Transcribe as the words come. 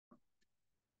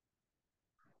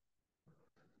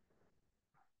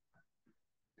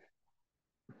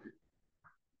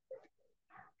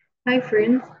Hi,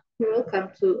 friends.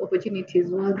 Welcome to Opportunities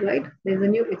Worldwide. There's a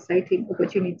new exciting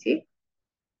opportunity.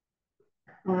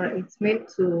 It's meant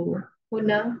to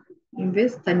honor,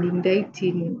 invest, and indict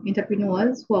in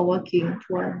entrepreneurs who are working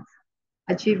towards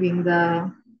achieving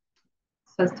the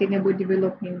Sustainable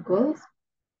Development Goals.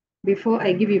 Before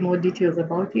I give you more details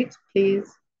about it,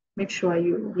 please make sure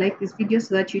you like this video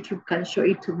so that YouTube can show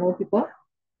it to more people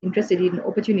interested in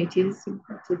opportunities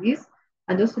to this.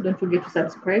 And also don't forget to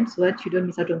subscribe so that you don't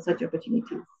miss out on such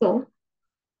opportunities. So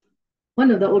one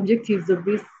of the objectives of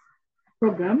this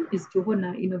program is to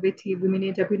honor innovative women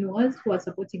entrepreneurs who are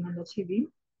supporting and achieving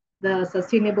the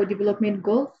Sustainable Development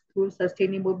Goals through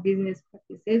sustainable business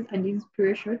practices and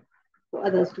inspiration for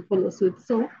others to follow suit.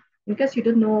 So, in case you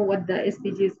don't know what the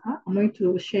SDGs are, I'm going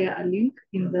to share a link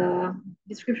in the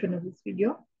description of this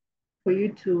video for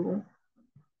you to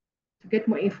get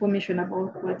more information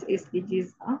about what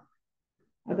SDGs are.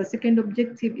 The second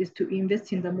objective is to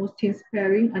invest in the most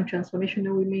inspiring and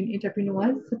transformational women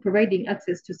entrepreneurs, providing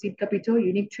access to seed capital,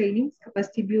 unique trainings,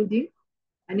 capacity building,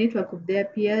 a network of their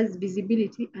peers,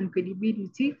 visibility and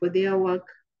credibility for their work.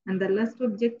 And the last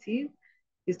objective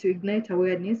is to ignite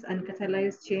awareness and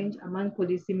catalyze change among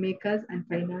policymakers and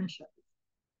financials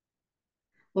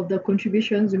of the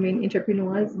contributions women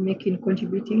entrepreneurs make in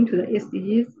contributing to the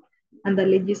SDGs and the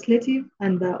legislative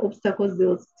and the obstacles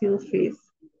they'll still face,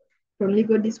 from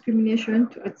legal discrimination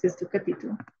to access to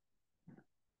capital.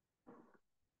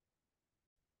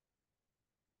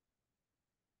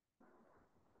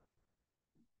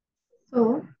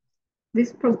 So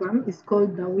this program is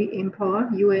called the WE Empower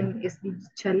UN SDG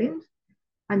Challenge,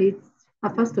 and it's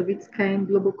a first of its kind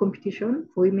global competition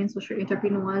for women social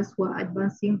entrepreneurs who are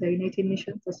advancing the United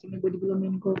Nations Sustainable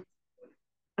Development Goals.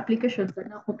 Applications are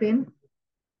now open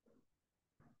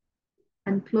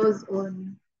and close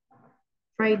on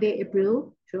Friday,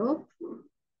 April 12th.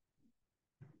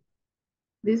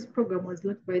 This program was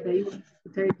launched by the UN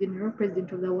Secretary General,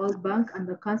 President of the World Bank, and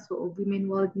the Council of Women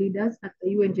World Leaders at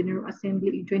the UN General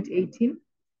Assembly in 2018.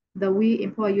 The WE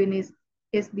Empower UN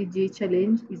SDG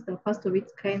Challenge is the first of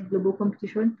its kind global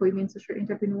competition for women social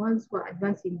entrepreneurs who are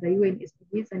advancing the UN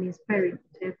SDGs and inspiring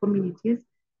entire communities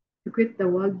to create the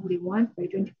world they want by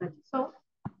 2030. So,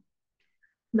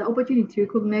 the opportunity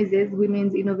recognizes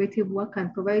women's innovative work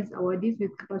and provides awardees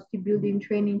with capacity building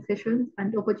training sessions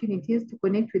and opportunities to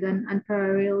connect with an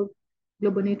unparalleled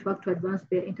global network to advance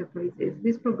their enterprises.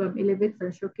 This program elevates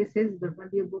and showcases the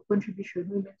valuable contribution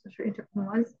women social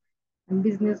entrepreneurs and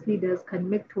business leaders can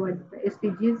make towards the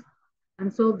SDGs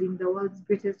and solving the world's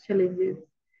greatest challenges.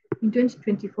 In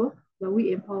 2024, the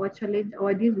WE Empower Challenge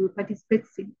awardees will participate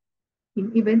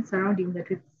in events surrounding the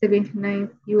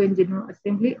 79th UN General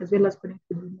Assembly, as well as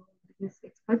connected with business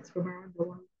experts from around the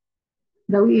world.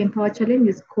 The WE Empower Challenge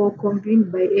is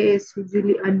co-convened by ASU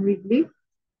Julie Ann Wrigley,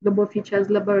 Global Futures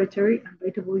Laboratory, and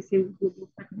Vital Voices Global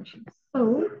Partnerships.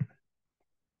 So,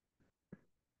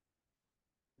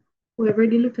 we've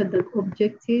already looked at the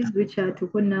objectives, which are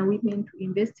to honor women, to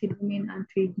invest in women, and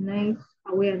to ignite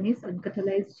awareness and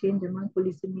catalyze change among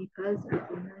policymakers and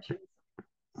financials.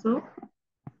 So,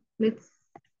 let's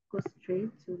go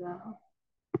straight to the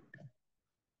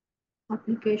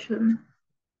application.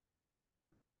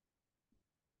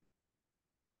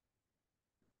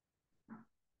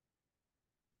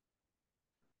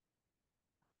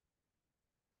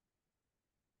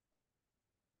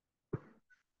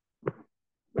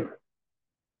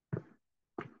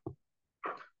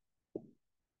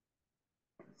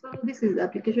 So this is the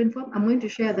application form. I'm going to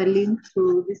share the link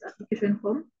to this application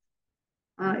form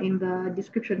in the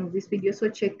description of this video. So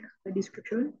check the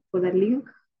description for the link.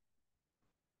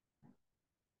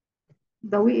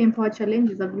 The WE Empower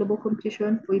Challenge is a global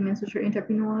competition for women social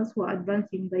entrepreneurs who are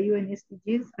advancing the UN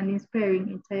SDGs and inspiring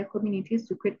entire communities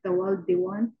to create the world they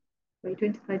want by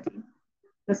 2030.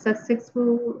 The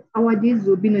successful awardees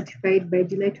will be notified by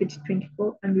July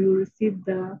 2024 and will receive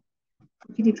the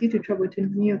opportunity to travel to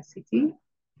New York City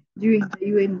during the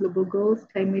UN Global Goals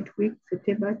Climate Week,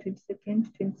 September 22nd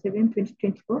to 27,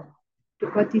 2024, to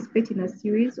participate in a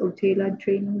series of tailored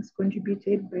trainings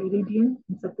contributed by leading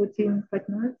and supporting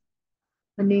partners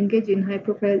and engage in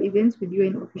high-profile events with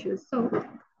UN officials. So,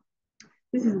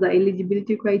 this is the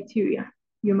eligibility criteria.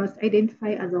 You must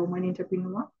identify as a woman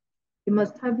entrepreneur. You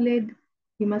must have lead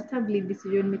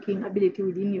decision-making ability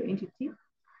within your entity.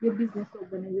 Your business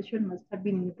organization must have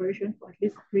been in operation for at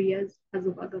least 3 years as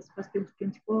of August 1st,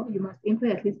 2024. You must employ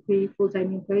at least 3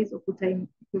 full-time employees or full-time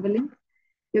equivalent.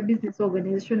 Your business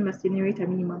organization must generate a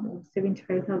minimum of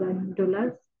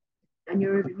 $75,000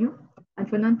 annual revenue. And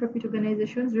for nonprofit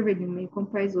organizations, revenue may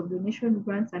comprise of donation,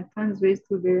 grants, and funds raised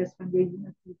through various fundraising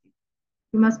activities.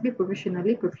 You must be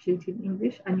professionally proficient in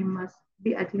English and you must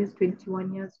be at least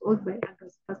 21 years old by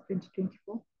August 1st,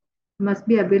 2024. You must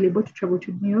be available to travel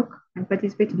to New York and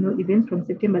participate in all events from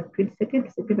September 22nd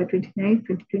to September 29th,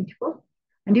 2024.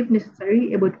 And if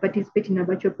necessary, able to participate in a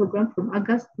virtual program from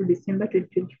August to December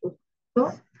 2024.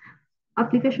 So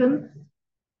applications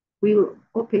will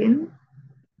open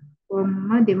from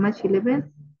Monday, March 11th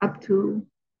up to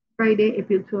Friday,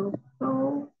 April 12th.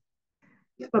 So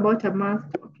you have about a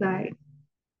month to apply.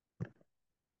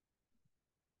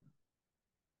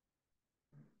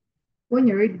 When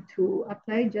you're ready to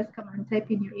apply, just come and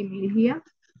type in your email here.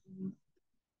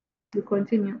 You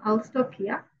continue. I'll stop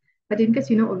here. But in case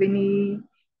you know of any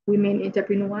women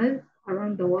entrepreneurs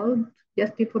around the world,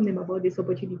 just inform them about this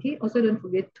opportunity. Also, don't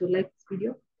forget to like this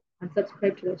video and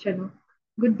subscribe to the channel.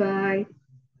 Goodbye.